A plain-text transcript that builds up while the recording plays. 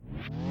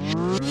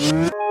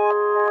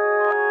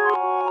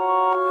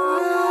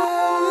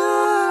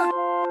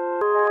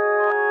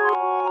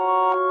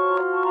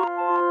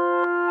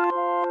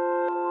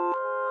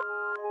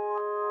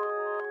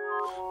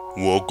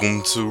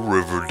Welcome to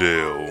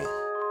Riverdale.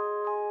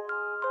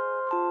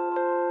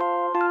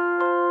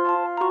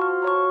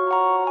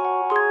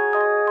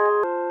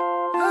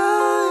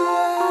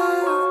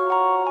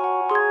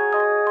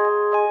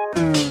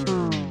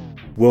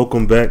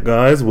 Welcome back,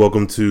 guys.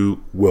 Welcome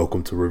to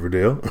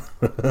Riverdale.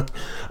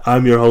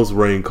 I'm your host,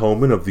 Rain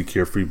Coleman of the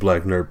Carefree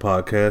Black Nerd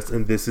Podcast,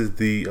 and this is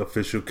the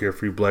official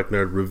Carefree Black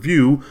Nerd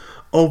review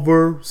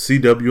over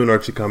CW and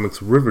Archie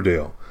Comics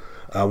Riverdale.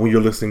 When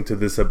you're listening to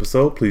this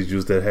episode, please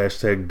use that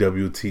hashtag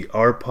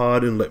WTRPod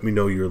and let me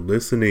know you're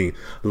listening.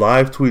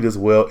 Live tweet as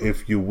well,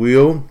 if you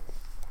will.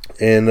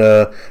 And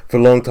for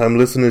long-time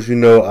listeners, you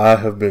know I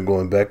have been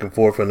going back and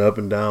forth and up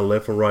and down,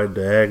 left and right,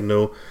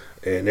 diagonal,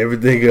 and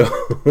everything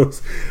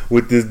else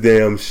with this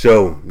damn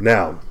show.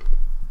 Now,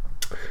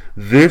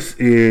 this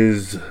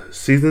is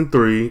Season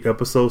 3,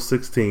 Episode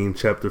 16,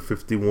 Chapter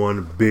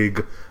 51,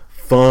 Big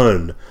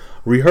Fun.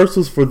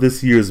 Rehearsals for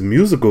this year's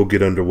musical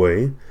get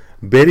underway.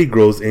 Betty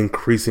grows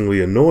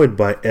increasingly annoyed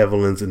by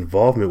Evelyn's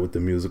involvement with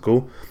the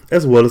musical,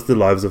 as well as the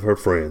lives of her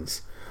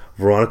friends.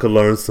 Veronica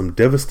learns some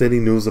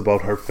devastating news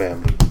about her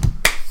family.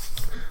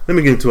 Let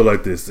me get into it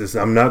like this.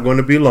 I'm not going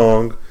to be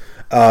long,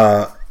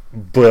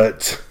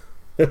 but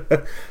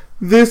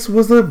this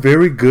was a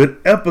very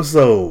good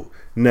episode.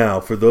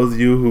 Now, for those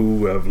of you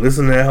who have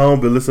listened at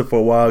home, been listening for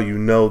a while, you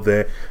know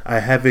that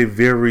I have a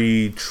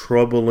very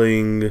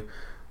troubling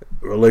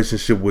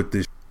relationship with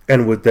this.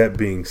 And with that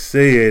being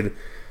said,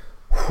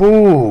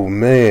 whew,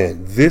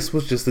 man, this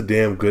was just a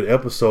damn good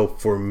episode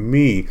for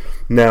me.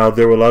 Now,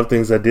 there were a lot of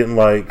things I didn't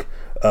like.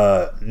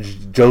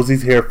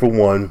 Josie's hair, for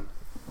one.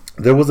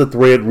 There was a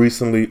thread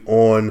recently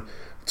on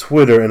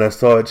Twitter, and I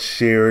saw it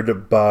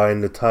shared by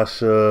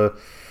Natasha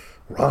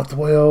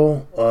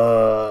Rothwell,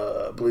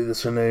 I believe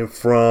that's her name,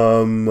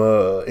 from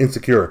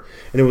Insecure.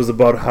 And it was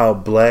about how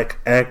black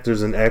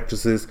actors and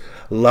actresses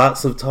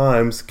lots of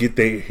times get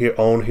their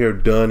own hair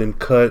done and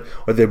cut,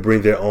 or they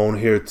bring their own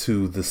hair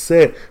to the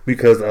set,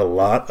 because a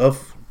lot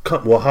of,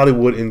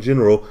 Hollywood in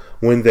general,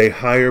 when they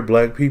hire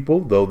black people,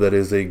 though that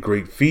is a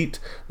great feat,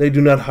 they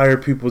do not hire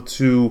people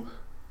to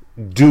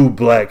do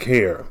black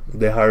hair.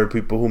 They hire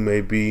people who may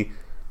be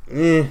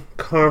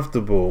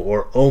comfortable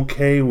or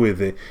okay with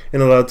it,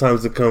 and a lot of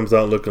times it comes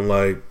out looking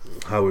like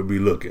how it be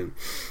looking.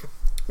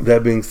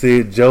 That being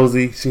said,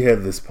 Josie, she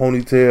had this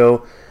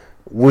ponytail,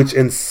 which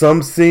in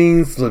some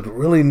scenes looked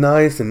really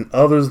nice and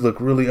others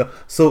looked really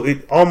so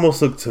it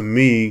almost looked to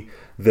me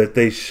that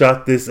they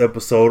shot this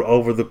episode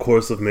over the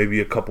course of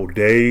maybe a couple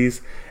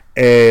days,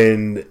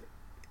 and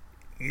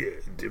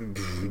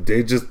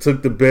they just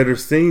took the better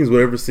scenes,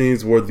 whatever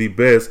scenes were the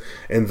best,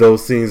 and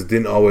those scenes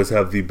didn't always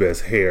have the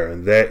best hair,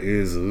 and that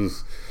is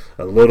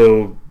a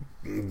little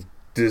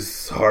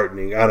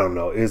disheartening. I don't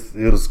know,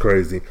 it was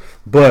crazy.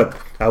 But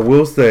I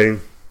will say,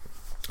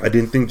 I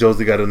didn't think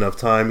Josie got enough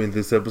time in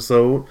this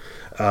episode.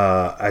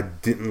 I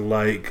didn't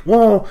like, I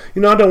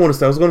don't want to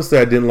say, I was going to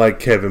say I didn't like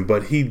Kevin,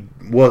 but he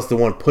was the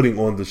one putting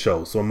on the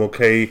show, so I'm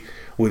okay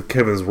with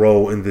Kevin's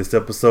role in this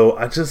episode.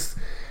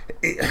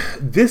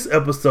 This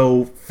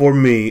episode, for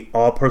me,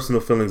 all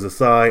personal feelings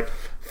aside,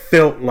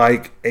 felt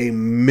like a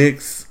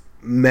mix,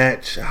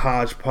 match,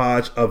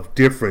 hodgepodge of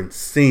different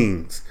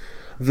scenes.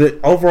 The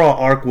overall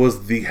arc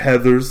was the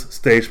Heathers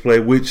stage play,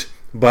 which,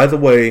 by the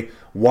way,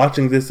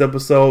 watching this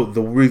episode,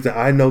 the reason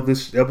I know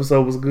this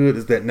episode was good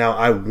is that now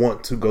I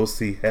want to go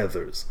see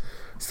Heathers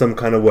some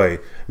kind of way.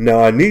 Now,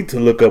 I need to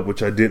look up,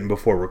 which I didn't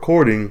before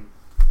recording,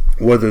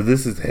 whether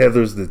this is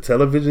Heathers the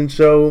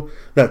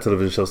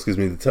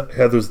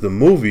Heathers the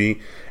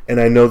movie,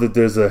 and I know that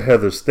there's a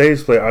Heathers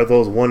stage play. Are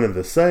those one and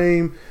the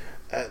same?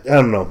 I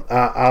don't know.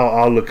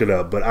 I'll look it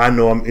up, but I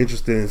know I'm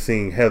interested in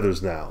seeing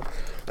Heathers now.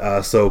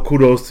 So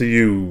kudos to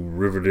you,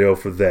 Riverdale,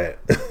 for that.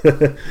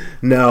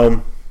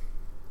 Now,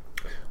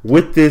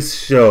 with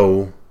this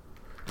show,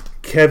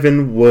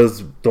 Kevin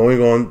was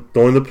throwing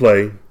the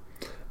play.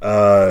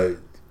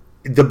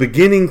 The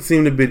beginning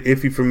seemed a bit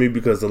iffy for me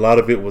because a lot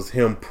of it was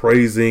him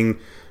praising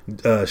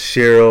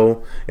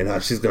Cheryl and how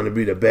she's going to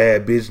be the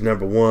bad bitch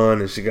number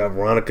one, and she got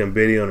Veronica and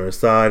Betty on her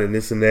side and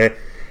this and that.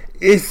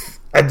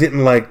 I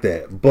didn't like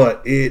that,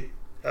 but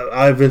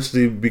I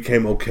eventually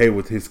became okay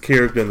with his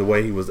character and the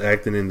way he was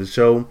acting in the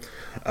show.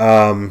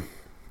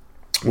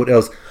 What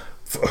else?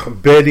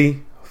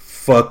 Betty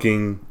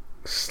fucking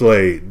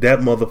slayed. That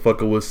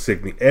motherfucker was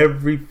sickening.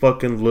 Every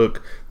fucking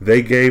look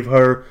they gave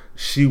her,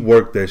 she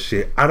worked that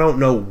shit. I don't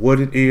know what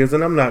it is,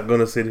 and I'm not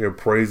gonna sit here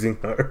praising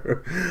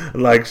her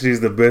like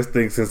she's the best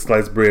thing since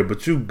sliced bread,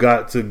 but you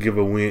got to give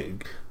a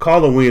win,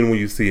 call a win when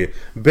you see it.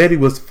 Betty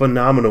was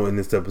phenomenal in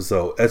this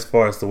episode as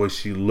far as the way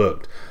she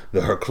looked.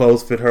 Her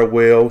clothes fit her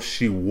well.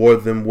 She wore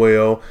them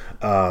well.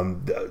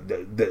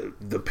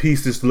 The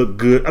pieces looked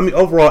good. I mean,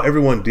 overall,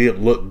 everyone did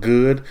look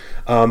good.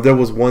 There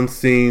was one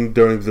scene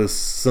during the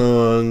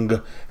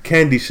sung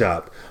candy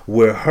shop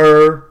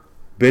where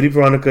Betty,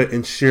 Veronica,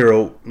 and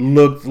Cheryl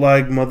looked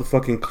like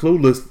motherfucking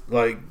Clueless,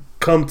 like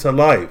come to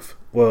life.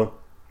 Well,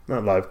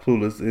 not live.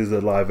 Clueless is a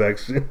live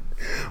action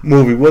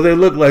movie. Well, they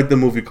look like the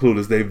movie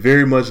Clueless. They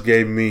very much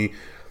gave me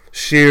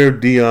Cher,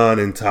 Dion,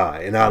 and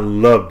Ty, and I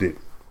loved it.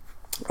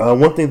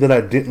 One thing that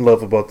I didn't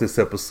love about this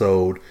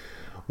episode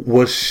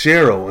was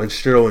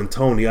Cheryl and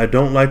Tony. I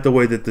don't like the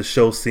way that the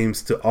show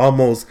seems to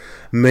almost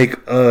make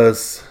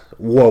us,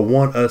 well,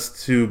 want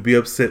us to be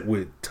upset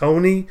with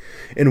Tony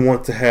and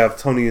want to have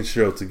Tony and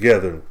Cheryl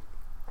together.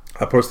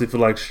 I personally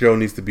feel like Cheryl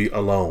needs to be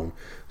alone.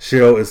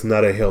 Cheryl is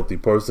not a healthy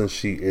person.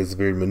 She is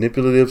very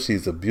manipulative.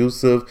 She's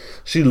abusive.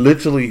 She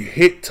literally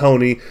hit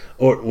Tony,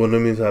 or, well,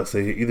 let me not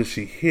say, either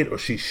she hit or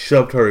she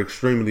shoved her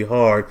extremely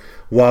hard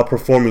while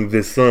performing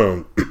this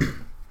song.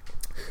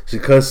 She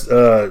cussed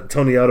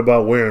Tony out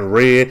about wearing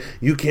red.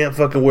 You can't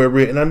fucking wear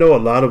red. And I know a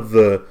lot of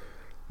the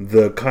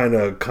kind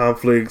of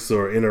conflicts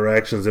or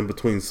interactions in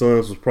between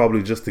songs was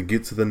probably just to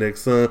get to the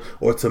next song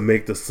or to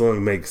make the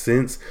song make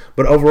sense.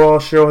 But overall,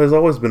 Cheryl has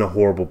always been a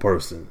horrible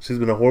person. She's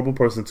been a horrible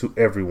person to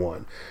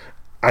everyone.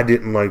 I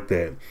didn't like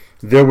that.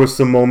 There were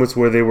some moments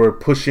where they were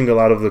pushing a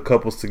lot of the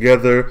couples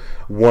together.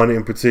 One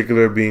in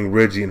particular being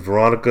Reggie and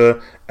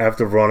Veronica,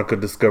 after Veronica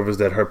discovers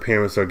that her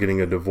parents are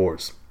getting a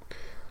divorce.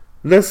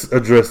 Let's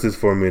address this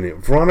for a minute.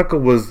 Veronica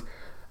was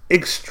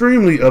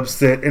extremely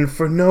upset, and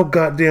for no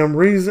goddamn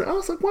reason. I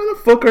was like, why the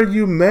fuck are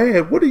you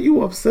mad? What are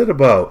you upset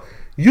about?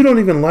 You don't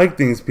even like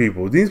these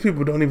people. These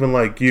people don't even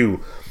like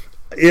you.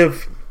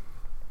 If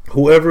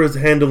whoever is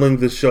handling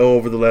the show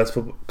over the last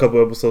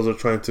couple episodes are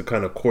trying to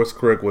kind of course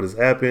correct what has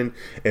happened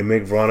and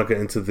make Veronica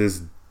into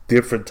this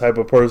different type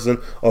of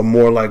person, or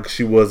more like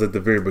she was at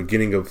the very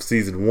beginning of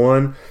season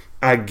 1,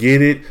 I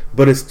get it,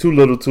 but it's too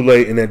little too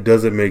late, and that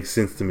doesn't make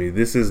sense to me.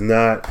 This is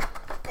not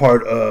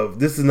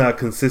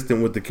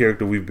consistent with the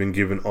character we've been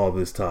given all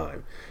this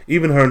time.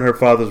 Even her and her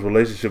father's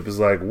relationship is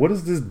like, what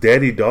is this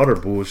daddy-daughter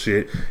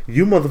bullshit?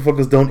 You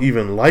motherfuckers don't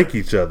even like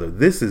each other.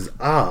 This is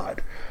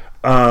odd.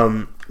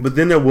 But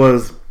then there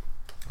was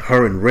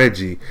her and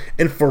Reggie.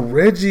 And for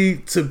Reggie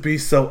to be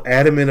so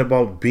adamant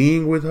about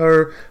being with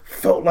her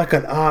felt like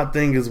an odd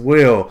thing as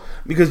well.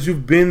 Because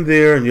you've been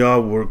there and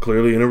y'all were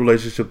clearly in a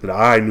relationship that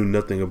I knew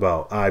nothing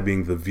about. I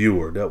being the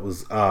viewer. That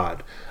was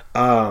odd.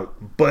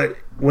 But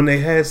when they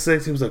had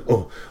sex, he was like,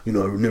 oh, I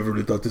never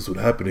really thought this would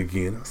happen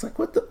again. I was like,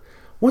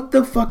 what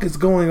the fuck is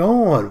going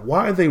on?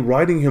 Why are they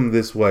writing him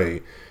this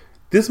way?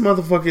 This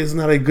motherfucker is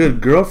not a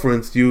good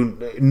girlfriend to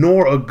you,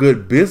 nor a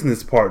good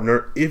business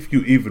partner, if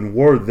you even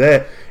were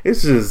that.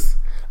 It's just,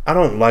 I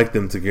don't like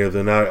them together,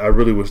 and I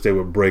really wish they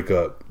would break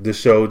up.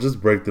 This show, just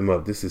break them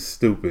up. This is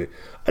stupid.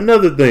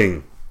 Another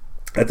thing,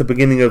 at the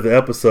beginning of the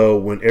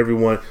episode, when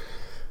everyone,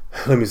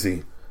 let me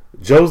see,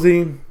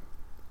 Josie,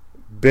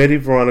 Betty,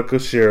 Veronica,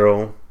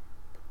 Cheryl,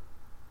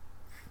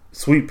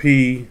 Sweet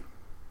Pea,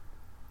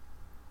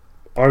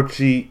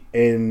 Archie,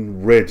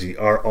 and Reggie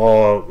are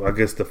all, I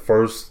guess, the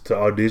first to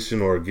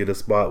audition or get a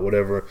spot,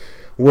 whatever.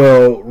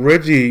 Well,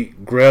 Reggie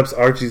grabs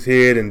Archie's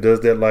head and does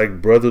that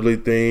like brotherly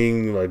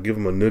thing, like give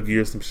him a noogie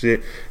or some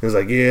shit. And it's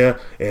like, yeah,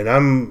 and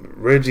I'm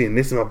Reggie and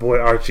this is my boy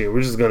Archie, and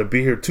we're just gonna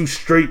be here, two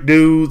straight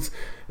dudes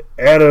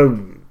at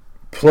a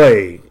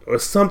play or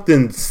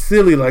something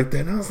silly like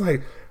that. And I was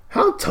like,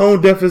 how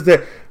tone deaf is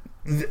that?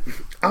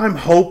 I'm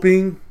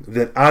hoping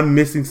that I'm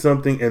missing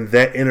something, and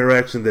that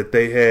interaction that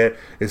they had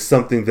is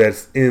something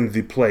that's in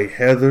the play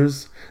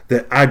Heathers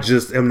that I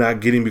just am not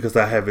getting because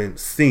I haven't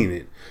seen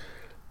it.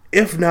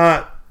 If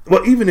not,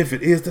 well, even if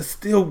it is, that's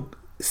still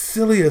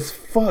silly as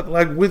fuck.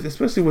 Like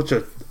especially with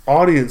your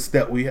audience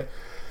that we have.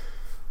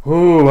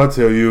 Oh, I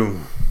tell you,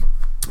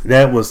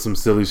 that was some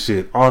silly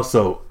shit.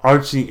 Also,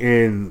 Archie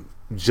and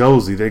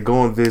Josie, they go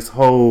on this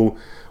whole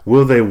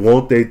will they,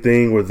 won't they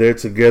thing where they're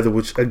together,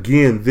 which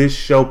again, this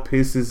show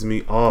pisses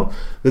me off.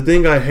 The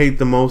thing I hate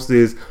the most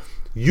is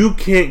you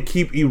can't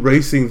keep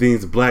erasing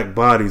these black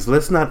bodies.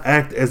 Let's not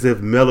act as if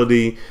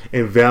Melody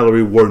and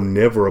Valerie were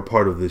never a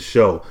part of this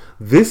show.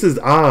 This is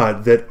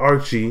odd that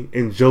Archie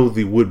and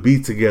Josie would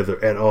be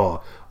together at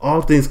all.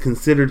 All things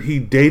considered, he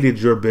dated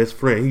your best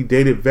friend. He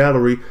dated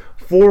Valerie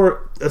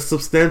for a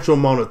substantial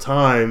amount of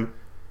time.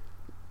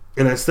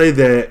 And I say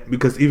that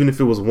because even if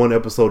it was one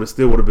episode, it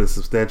still would have been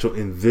substantial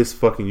in this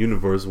fucking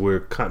universe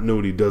where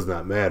continuity does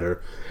not matter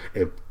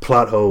and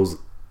plot holes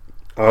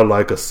are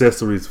like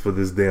accessories for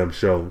this damn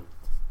show.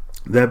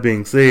 That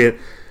being said,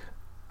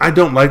 I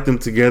don't like them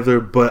together,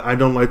 but I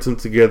don't like them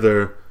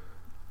together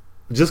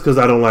just because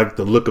I don't like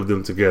the look of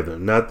them together.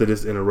 Not that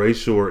it's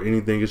interracial or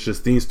anything. It's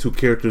just these two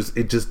characters,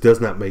 it just does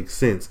not make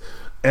sense.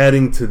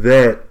 Adding to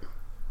that,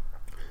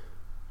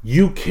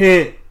 you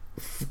can't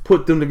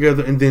put them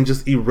together and then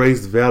just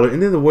erase Valerie.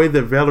 And then the way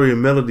that Valerie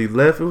and Melody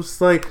left, it was just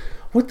like,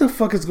 what the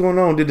fuck is going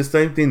on? Did the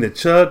same thing to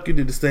Chuck. You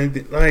did the same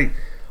thing. Like,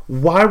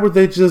 why were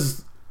they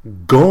just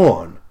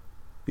gone?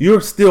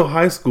 You're still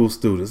high school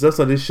students. That's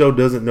why this show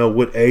doesn't know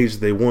what age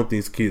they want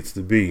these kids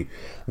to be.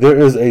 There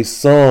is a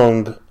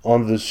song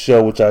on the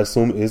show, which I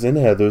assume is in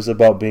Heathers,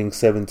 about being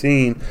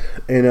 17.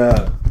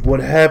 And what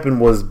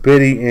happened was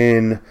Betty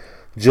and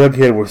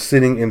Jughead were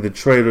sitting in the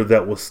trailer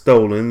that was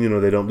stolen. You know,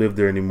 they don't live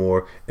there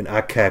anymore. And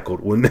I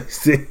cackled when they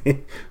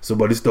said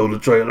somebody stole the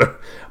trailer.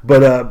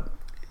 But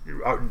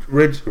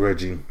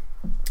Reggie,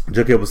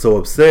 Jughead was so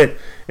upset.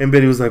 And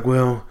Betty was like,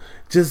 well,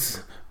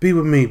 just be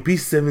with me, be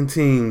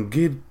 17,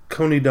 get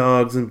Coney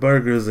dogs and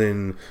burgers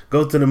and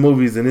go to the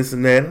movies and this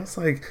and that. And I was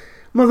like,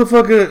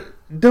 motherfucker,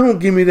 don't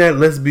give me that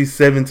let's be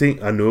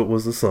 17. I knew it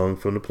was a song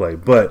from the play,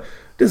 but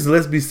this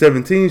let's be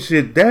 17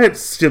 shit, that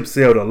ship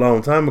sailed a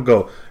long time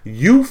ago.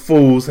 You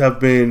fools have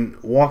been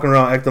walking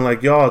around acting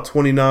like y'all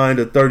 29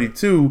 to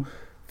 32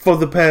 for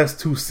the past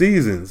 2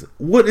 seasons.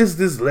 What is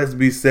this let's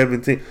be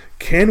 17?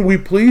 Can we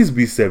please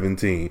be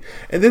 17?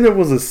 And then there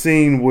was a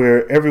scene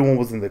where everyone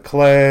was in the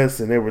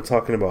class and they were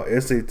talking about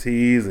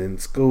SATs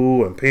and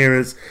school and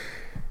parents.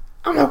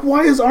 I'm like,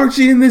 why is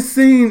Archie in this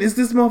scene? Is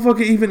this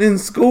motherfucker even in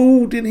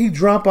school? Didn't he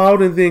drop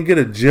out and then get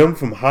a gem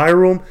from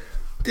Hiram?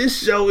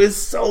 This show is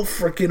so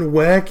freaking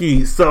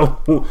wacky.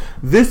 So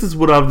this is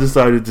what I've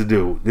decided to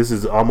do. This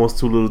is almost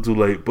too little too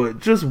late, but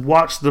just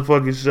watch the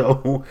fucking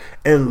show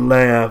and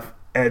laugh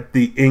at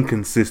the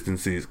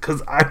inconsistencies,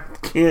 because I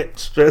can't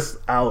stress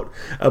out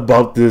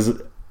about this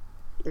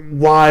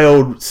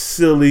wild,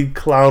 silly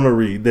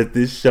clownery that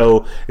this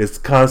show is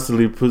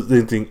constantly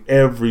presenting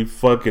every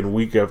fucking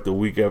week after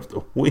week after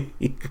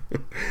week.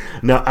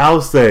 Now, I'll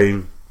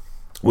say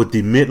with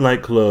the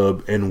Midnight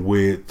Club and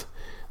with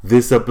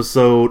this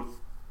episode,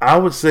 I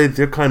would say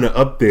they're kind of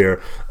up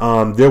there.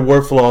 There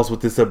were flaws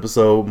with this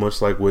episode,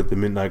 much like with the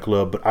Midnight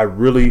Club, but I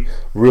really,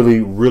 really,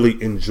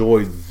 really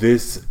enjoyed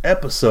this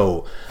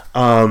episode.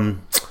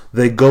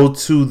 They go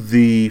to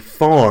the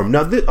farm.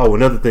 Now,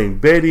 another thing,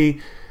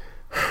 Betty.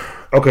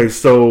 Okay,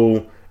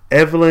 so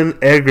Evelyn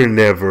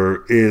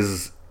Eggernever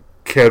is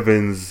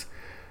Kevin's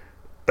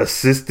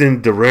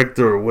assistant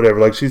director or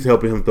whatever. Like, she's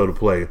helping him throw the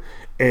play.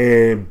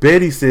 And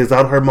Betty says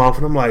out her mouth,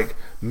 and I'm like,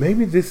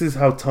 maybe this is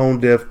how tone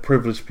deaf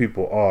privileged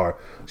people are.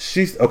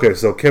 Okay,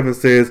 so Kevin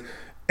says,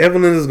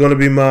 Evelyn is going to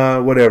be my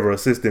whatever,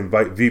 assistant,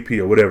 VP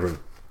or whatever.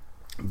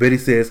 Betty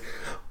says,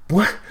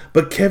 what?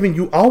 But Kevin,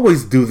 you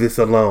always do this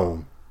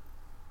alone.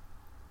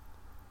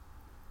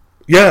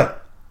 Yeah,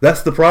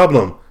 that's the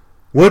problem.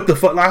 What the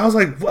fuck? I was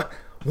like, what?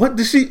 What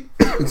did she?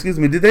 Excuse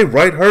me. Did they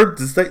write her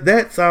to say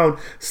that? Sound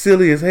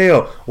silly as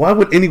hell. Why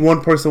would any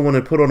one person want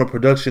to put on a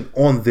production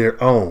on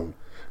their own?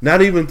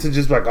 Not even to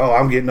just like, oh,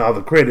 I'm getting all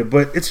the credit,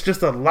 but it's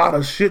just a lot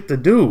of shit to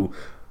do.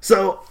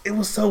 So it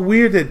was so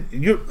weird that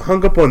you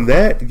hung up on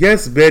that.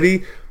 Yes,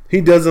 Betty,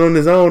 he does it on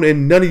his own,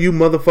 and none of you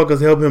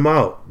motherfuckers help him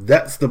out.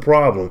 That's the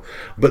problem.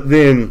 But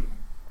then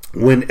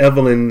when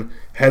Evelyn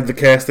had the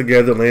cast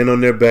together, laying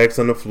on their backs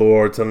on the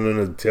floor, telling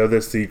them to tell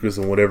their secrets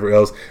and whatever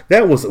else,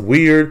 that was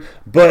weird.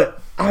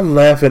 But I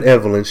laugh at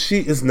Evelyn. She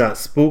is not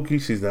spooky.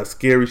 She's not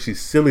scary.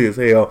 She's silly as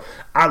hell.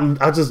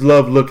 I just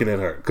love looking at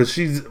her because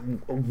she's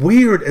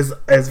weird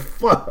as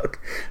fuck.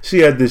 She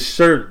had this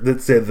shirt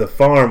that said The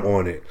Farm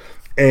on it.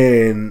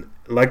 And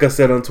like I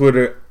said on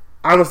Twitter,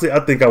 honestly, I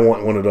think I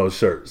want one of those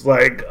shirts.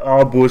 Like,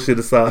 all bullshit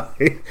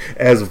aside,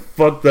 as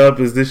fucked up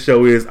as this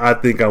show is, I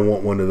think I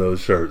want one of those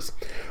shirts.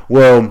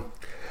 Well,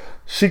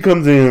 she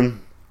comes in,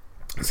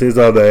 says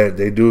all that,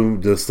 they do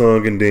the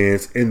song and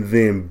dance, and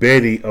then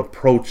Betty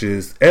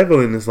approaches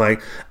Evelyn and is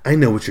like, I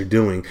know what you're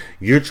doing.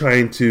 You're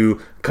trying to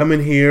come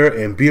in here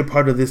and be a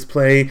part of this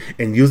play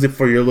and use it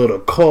for your little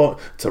cult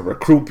to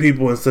recruit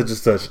people and such and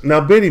such. Now,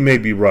 Betty may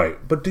be right,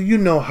 but do you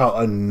know how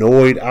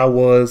annoyed I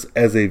was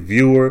as a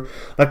viewer?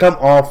 Like, I'm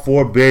all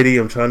for Betty.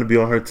 I'm trying to be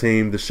on her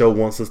team. The show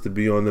wants us to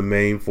be on the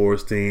main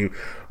force team.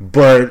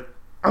 But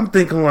I'm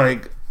thinking,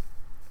 like,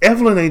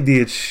 Evelyn ain't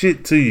did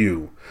shit to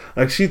you.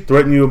 Like, she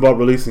threatened you about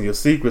releasing your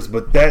secrets,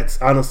 but that's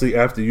honestly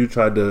after you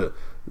tried to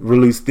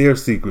release their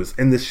secrets.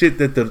 And the shit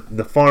that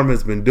the farm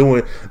has been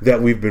doing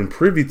that we've been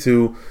privy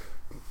to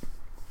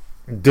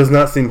does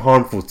not seem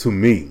harmful to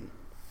me.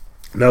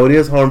 Now, it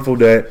is harmful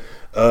that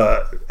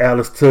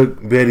Alice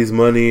took Betty's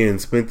money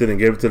and spent it and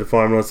gave it to the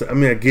farm. I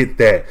mean, I get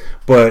that.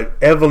 But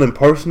Evelyn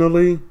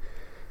personally,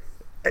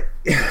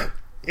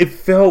 it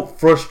felt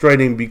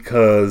frustrating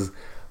because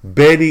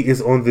Betty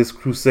is on this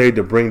crusade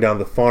to bring down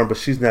the farm, but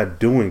she's not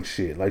doing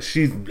shit. Like,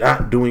 she's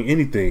not doing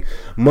anything.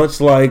 Much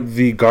like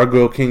the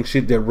Gargoyle King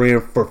shit that ran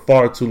for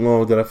far too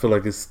long, that I feel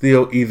like is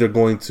still either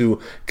going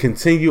to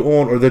continue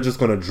on or they're just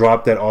going to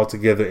drop that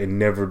altogether and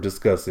never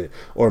discuss it,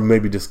 or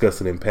maybe discuss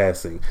it in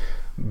passing.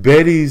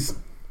 Betty's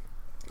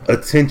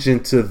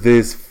attention to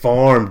this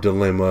farm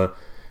dilemma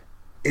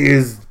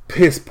is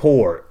piss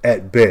poor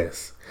at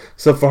best.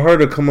 So for her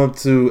to come up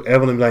to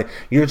Evelyn and be like,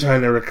 you're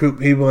trying to recruit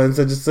people and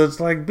such and such,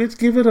 like, bitch,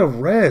 give it a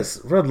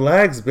rest.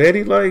 Relax,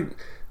 Betty. Like,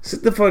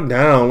 sit the fuck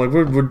down. Like,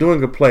 we're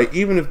doing a play,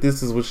 even if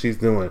this is what she's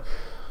doing.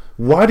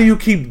 Why do you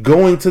keep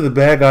going to the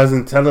bad guys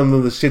and telling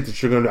them the shit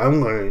that you're gonna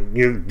do?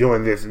 You're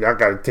doing this and I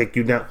gotta take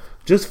you down.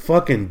 Just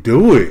fucking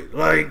do it.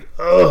 Like,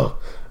 ugh.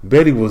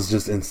 Betty was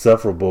just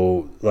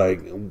insufferable,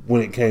 like,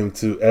 when it came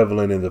to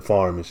Evelyn and the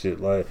farm and shit.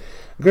 Like,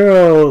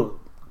 girl,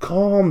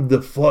 calm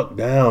the fuck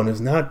down. It's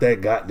not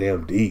that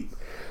goddamn deep.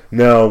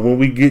 Now, when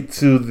we get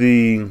to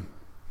the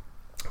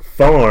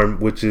farm,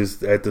 which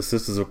is at the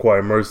Sisters of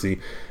Quiet Mercy,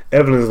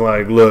 Evelyn's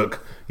like,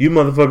 look, you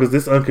motherfuckers,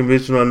 this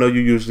unconventional. I know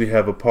you usually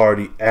have a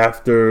party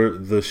after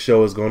the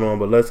show is going on,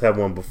 but let's have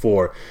one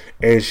before.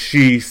 And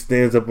she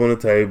stands up on the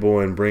table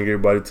and bring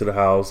everybody to the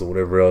house or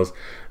whatever else.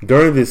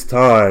 During this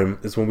time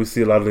is when we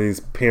see a lot of these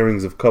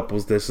pairings of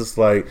couples that's just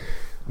like,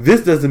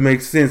 this doesn't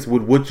make sense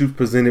with what you've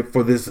presented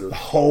for this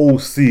whole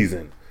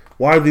season.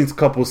 Why are these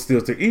couples still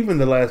together? Even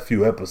the last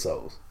few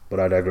episodes. But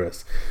I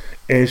digress.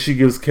 And she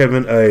gives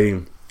Kevin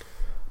a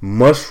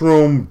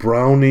mushroom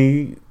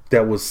brownie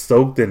that was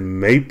soaked in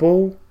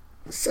maple.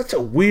 Such a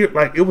weird,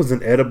 like, it was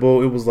an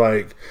edible. It was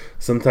like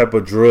some type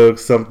of drug,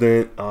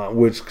 something,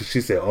 which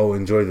she said, oh,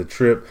 enjoy the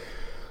trip.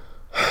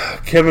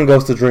 Kevin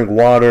goes to drink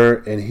water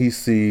and he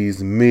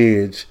sees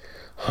Midge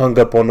hung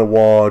up on the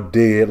wall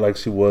dead like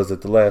she was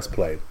at the last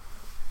play.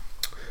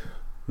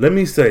 Let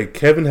me say,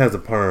 Kevin has a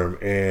perm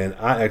and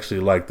I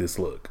actually like this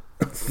look.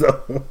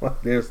 So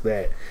there's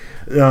that.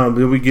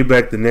 Then we get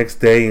back the next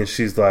day and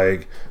she's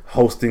like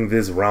hosting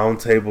this round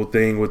table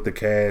thing with the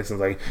cast and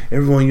like,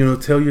 everyone,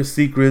 tell your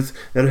secrets,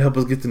 that'll help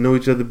us get to know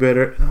each other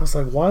better. And I was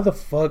like, why the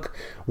fuck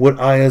would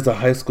I as a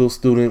high school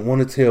student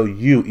want to tell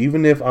you,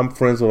 even if I'm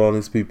friends with all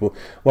these people,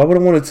 why would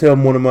I want to tell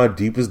one of my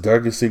deepest,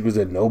 darkest secrets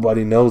that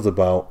nobody knows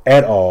about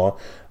at all,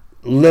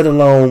 let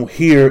alone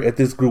here at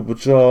this group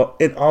with y'all?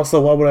 And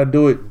also, why would I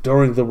do it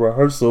during the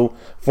rehearsal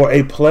for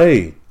a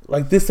play?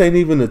 Like, this ain't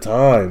even the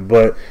time.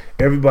 But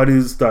everybody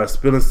starts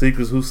spilling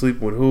secrets. Who's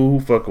sleeping with who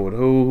fucking with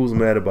who's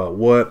mad about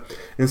what.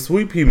 And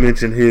Sweet Pea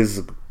mentioned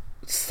his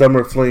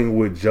summer fling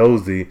with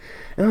Josie.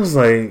 And I was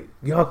like,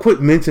 y'all quit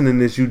mentioning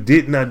this. You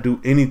did not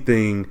do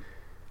anything.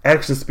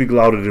 Actions speak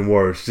louder than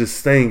words.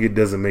 Just saying it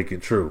doesn't make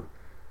it true.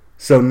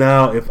 So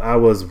now, if I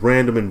was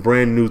random and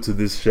brand new to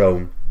this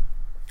show,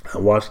 I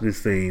watch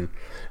this scene,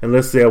 and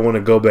let's say I want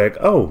to go back,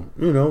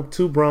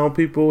 two brown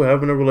people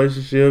having a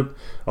relationship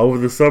over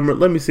the summer.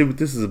 Let me see what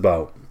this is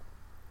about.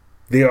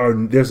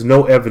 There's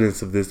no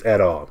evidence of this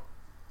at all.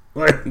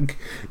 Like,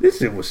 this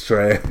shit was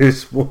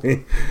trash,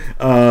 boy.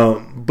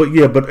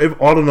 But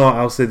all in all,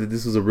 I'll say that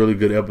this was a really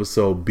good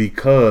episode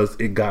because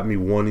it got me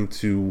wanting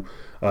to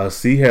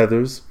see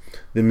Heathers.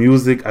 The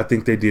music, I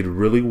think they did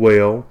really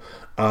well.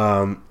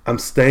 I'm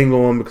staying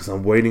on because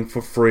I'm waiting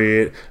for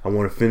Fred. I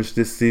want to finish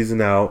this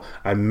season out.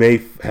 I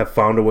may have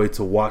found a way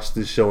to watch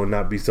this show and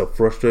not be so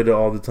frustrated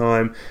all the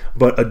time.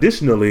 But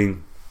additionally,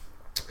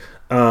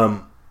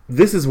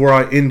 this is where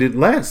I ended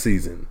last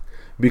season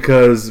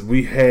because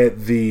we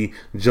had the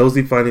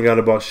Josie finding out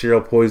about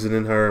Cheryl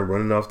poisoning her and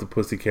running off the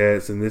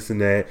Pussycats and this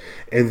and that,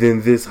 and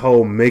then this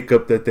whole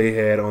makeup that they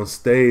had on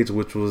stage,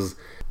 which was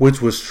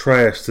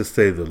trash to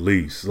say the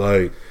least.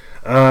 Like,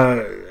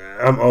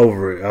 I'm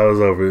over it. I was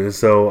over it. And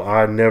so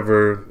I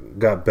never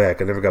got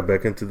back. I never got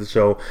back into the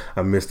show.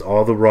 I missed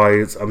all the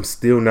riots. I'm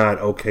still not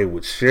okay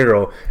with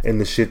Cheryl and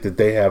the shit that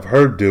they have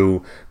her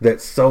do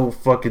that's so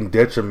fucking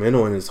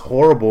detrimental and it's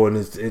horrible and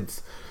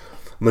it's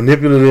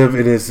manipulative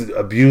and it's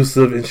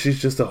abusive and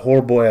she's just a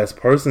horrible ass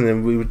person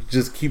and we would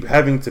just keep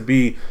having to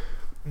be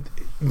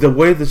the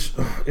way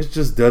it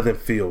just doesn't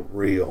feel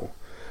real.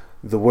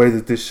 The way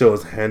that this show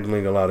is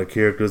handling a lot of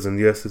characters, and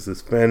yes, this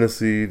is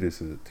fantasy,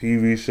 this is a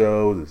TV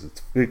show, this is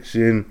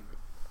fiction,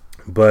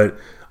 but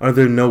are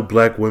there no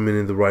black women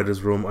in the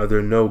writer's room? Are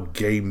there no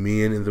gay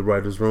men in the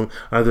writer's room?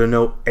 Are there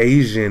no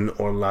Asian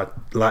or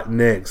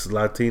Latinx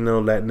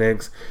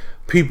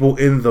people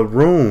in the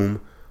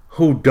room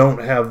who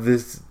don't have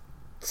this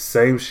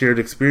same shared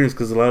experience?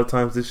 Because a lot of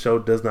times this show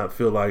does not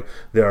feel like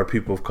there are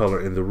people of color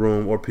in the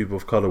room or people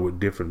of color with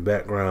different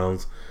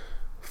backgrounds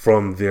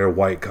from their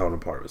white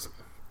counterparts.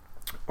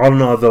 All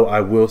in all, though,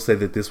 I will say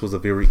that this was a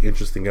very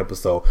interesting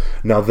episode.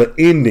 Now, the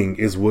ending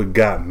is what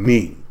got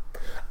me.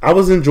 I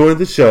was enjoying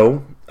the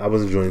show. I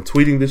was enjoying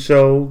tweeting the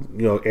show,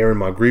 airing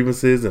my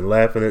grievances and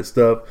laughing at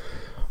stuff.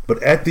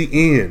 But at the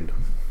end,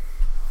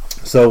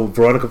 so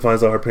Veronica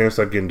finds out her parents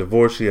are getting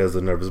divorced. She has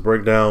a nervous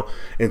breakdown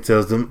and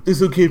tells them,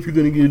 it's okay if you're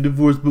going to get a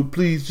divorce, but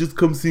please just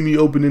come see me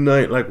opening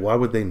night. Like, why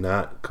would they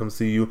not come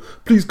see you?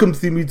 Please come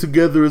see me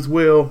together as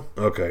well.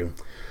 Okay.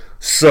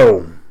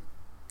 So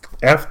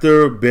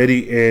after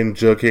Betty and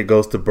Jughead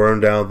goes to burn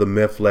down the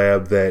meth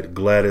lab that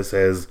Gladys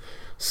has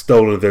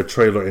stolen their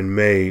trailer in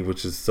May,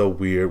 which is so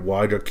weird.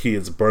 Why are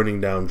kids burning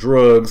down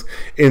drugs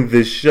in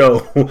this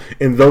show?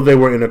 And though they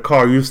were in a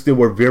car, you still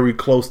were very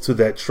close to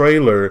that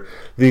trailer.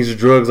 These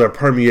drugs are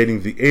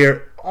permeating the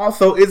air.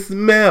 Also, it's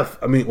meth.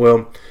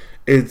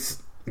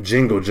 It's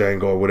Jingle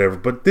Jangle or whatever,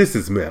 but this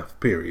is meth,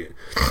 period.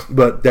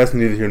 But that's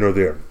neither here nor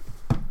there.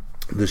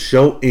 The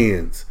show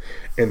ends.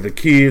 And the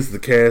kids, the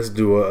cast,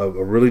 do a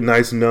really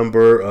nice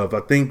number of, I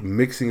think,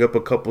 mixing up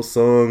a couple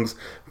songs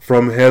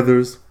from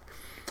Heathers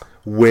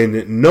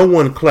when no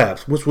one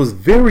claps, which was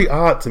very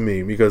odd to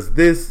me because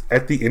this,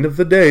 at the end of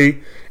the day,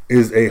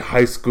 is a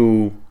high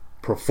school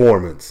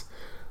performance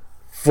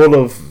full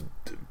of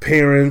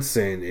parents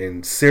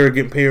and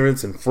surrogate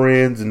parents and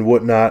friends and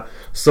whatnot.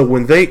 So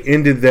when they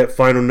ended that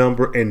final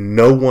number and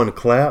no one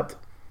clapped,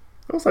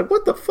 I was like,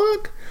 what the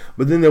fuck?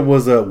 But then there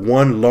was a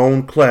one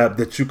lone clap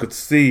that you could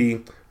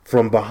see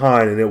from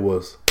behind, and it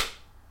was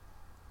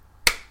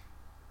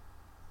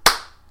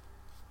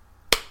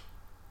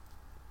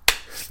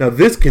Now,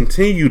 this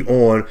continued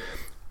on.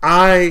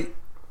 I,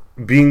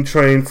 being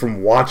trained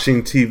from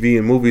watching TV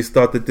and movies,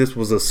 thought that this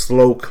was a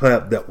slow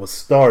clap that was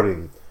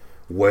starting.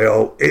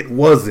 Well, it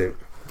wasn't.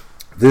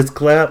 This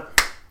clap,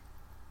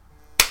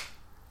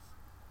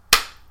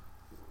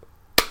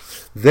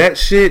 that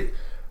shit,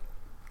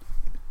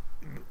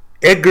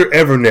 Edgar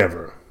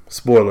Evernever,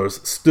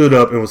 spoilers, stood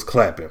up and was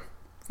clapping.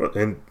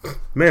 And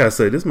man, I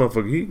say, this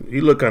motherfucker,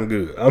 he looked kind of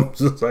good. I'm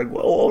just like,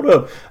 whoa, hold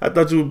up. I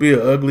thought you would be an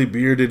ugly,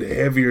 bearded,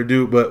 heavier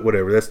dude, but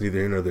whatever. That's neither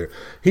here nor there.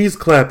 He's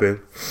clapping,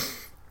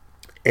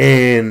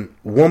 and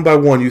one by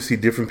one, you see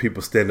different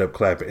people stand up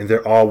clapping, and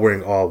they're all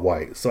wearing all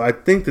white. So I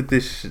think that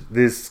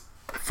this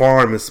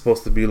farm is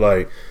supposed to be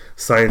like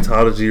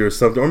Scientology or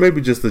something, or maybe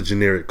just a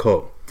generic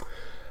cult.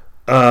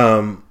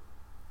 And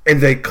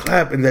they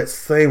clap in that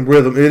same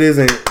rhythm. It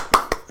isn't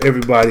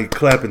everybody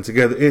clapping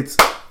together.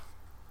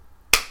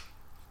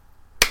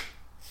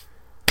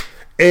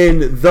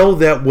 And though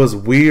that was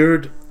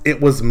weird,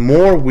 it was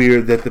more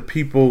weird that the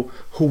people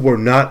who were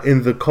not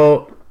in the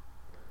cult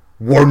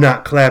were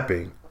not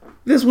clapping.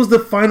 This was the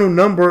final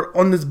number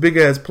on this big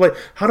ass play.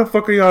 How the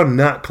fuck are y'all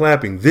not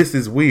clapping? This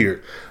is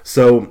weird.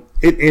 So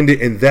it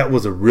ended, and that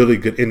was a really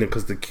good ending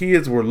because the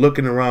kids were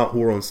looking around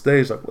who were on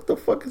stage like, what the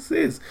fuck is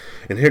this?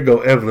 And here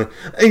go Evelyn.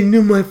 I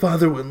knew my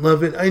father would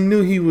love it. I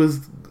knew he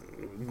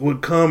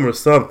would come or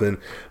something.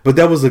 But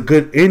that was a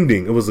good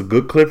ending. It was a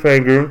good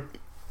cliffhanger.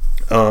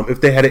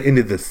 If they had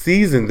ended the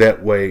season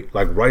that way,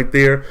 like right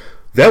there,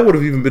 that would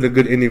have even been a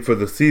good ending for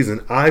the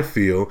season, I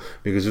feel,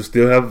 because you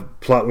still have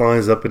plot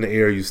lines up in the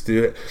air. You've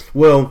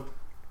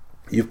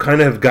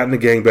kind of gotten the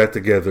gang back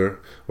together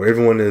where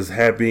everyone is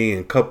happy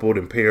and coupled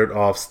and paired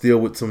off, still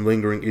with some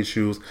lingering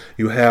issues.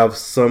 You have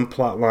some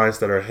plot lines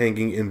that are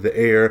hanging in the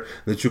air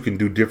that you can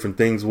do different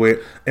things with,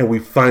 and we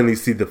finally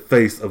see the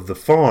face of the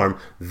farm.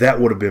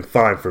 That would have been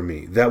fine for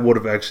me. That would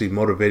have actually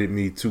motivated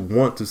me to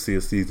want to see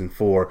a season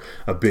 4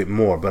 a bit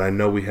more, but I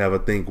know we have, I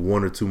think,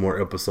 1 or 2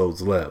 more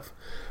episodes left.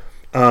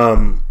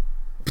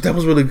 But that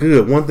was really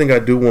good. One thing I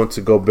do want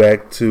to go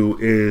back to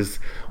is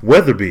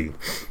Weatherby.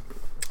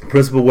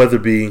 Principal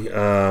Weatherby,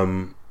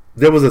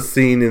 there was a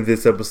scene in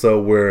this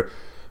episode where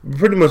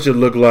pretty much it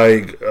looked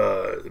like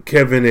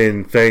Kevin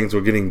and Fangs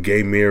were getting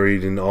gay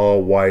married and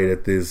all white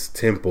at this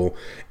temple.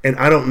 And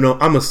I don't know,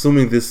 I'm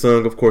assuming this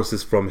song, of course,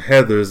 is from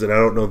Heathers, and I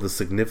don't know the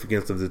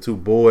significance of the 2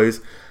 boys.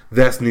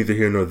 That's neither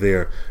here nor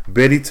there.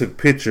 Betty took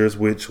pictures,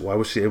 which, why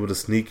was she able to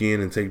sneak in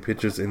and take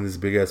pictures in this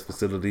big-ass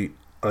facility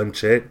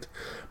unchecked?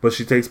 But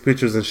she takes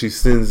pictures and she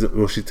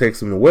takes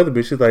them to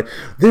Weatherby. She's like,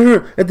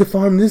 they're at the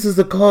farm, this is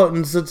the cult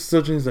and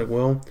such. And he's like,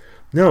 well,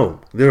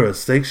 no, they're a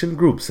sanctioned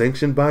group,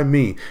 sanctioned by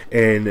me.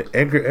 And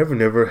Edgar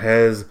Evernever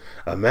has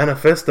a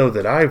manifesto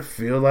that I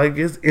feel like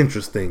is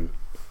interesting.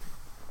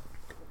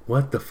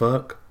 What the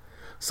fuck?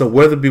 So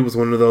Weatherby was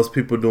one of those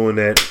people doing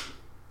that,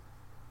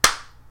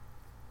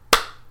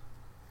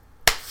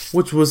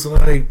 which was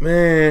like,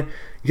 man,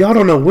 y'all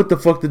don't know what the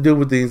fuck to do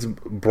with these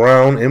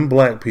brown and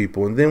black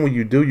people. And then when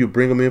you do, you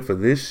bring them in for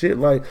this shit.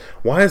 Like,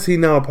 why is he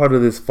now a part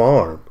of this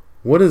farm?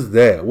 What is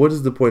that? What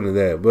is the point of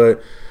that?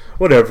 But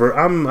whatever.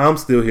 I'm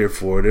still here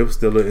for it. It was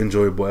still an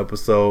enjoyable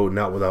episode,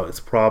 not without its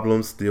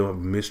problems. Still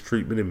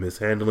mistreatment and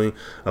mishandling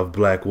of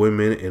black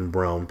women and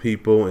brown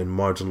people and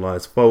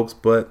marginalized folks.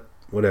 But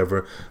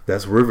whatever.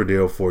 That's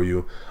Riverdale for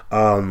you.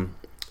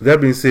 That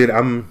being said,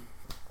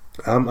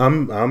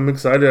 I'm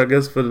excited, I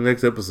guess, for the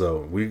next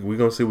episode. We're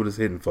going to see what it's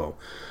hitting for.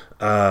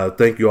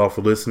 Thank you all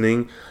for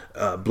listening.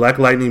 Black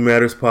Lightning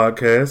Matters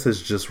podcast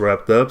has just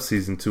wrapped up.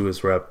 Season 2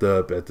 is wrapped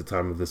up at the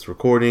time of this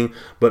recording.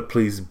 But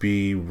please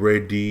be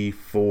ready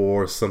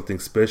for something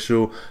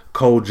special.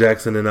 Cole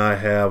Jackson and I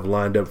have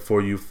lined up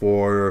for you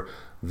for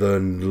the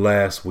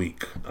last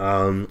week.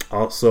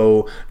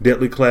 Also,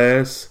 Deadly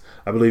Class,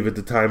 I believe at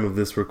the time of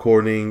this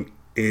recording,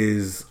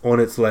 is on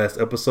its last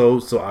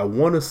episode, so I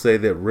want to say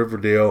that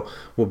Riverdale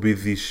will be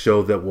the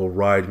show that will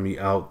ride me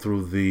out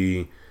through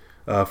the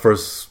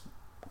first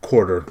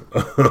quarter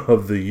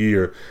of the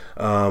year.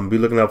 Be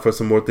looking out for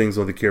some more things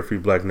on the Carefree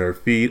Black Nerd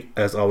feed.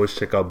 As always,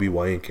 check out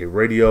BYNK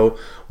Radio.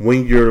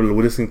 When you're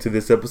listening to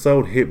this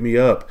episode, hit me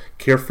up.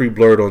 Carefree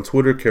Blurred on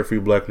Twitter, Carefree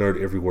Black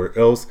Nerd everywhere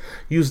else.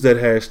 Use that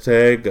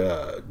hashtag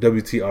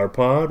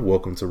WTRPod.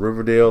 Welcome to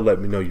Riverdale. Let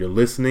me know you're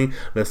listening.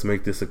 Let's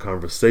make this a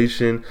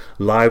conversation.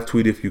 Live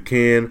tweet if you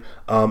can.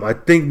 I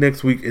think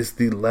next week is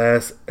the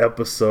last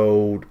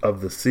episode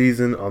of the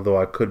season, although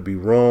I could be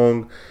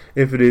wrong.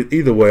 If it is,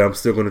 either way, I'm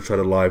still going to try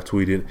to live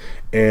tweet it.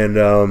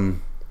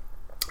 And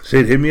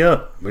shit, hit me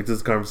up. Make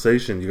this a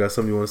conversation. You got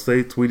something you want to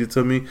say? Tweet it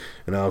to me,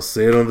 and I'll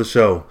say it on the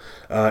show.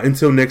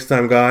 Until next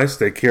time, guys,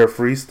 stay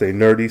carefree, stay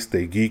nerdy,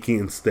 stay geeky,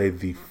 and stay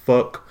the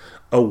fuck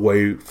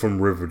away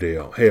from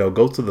Riverdale. Hell,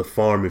 go to the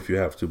farm if you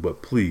have to,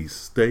 but please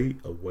stay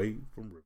away from Riverdale.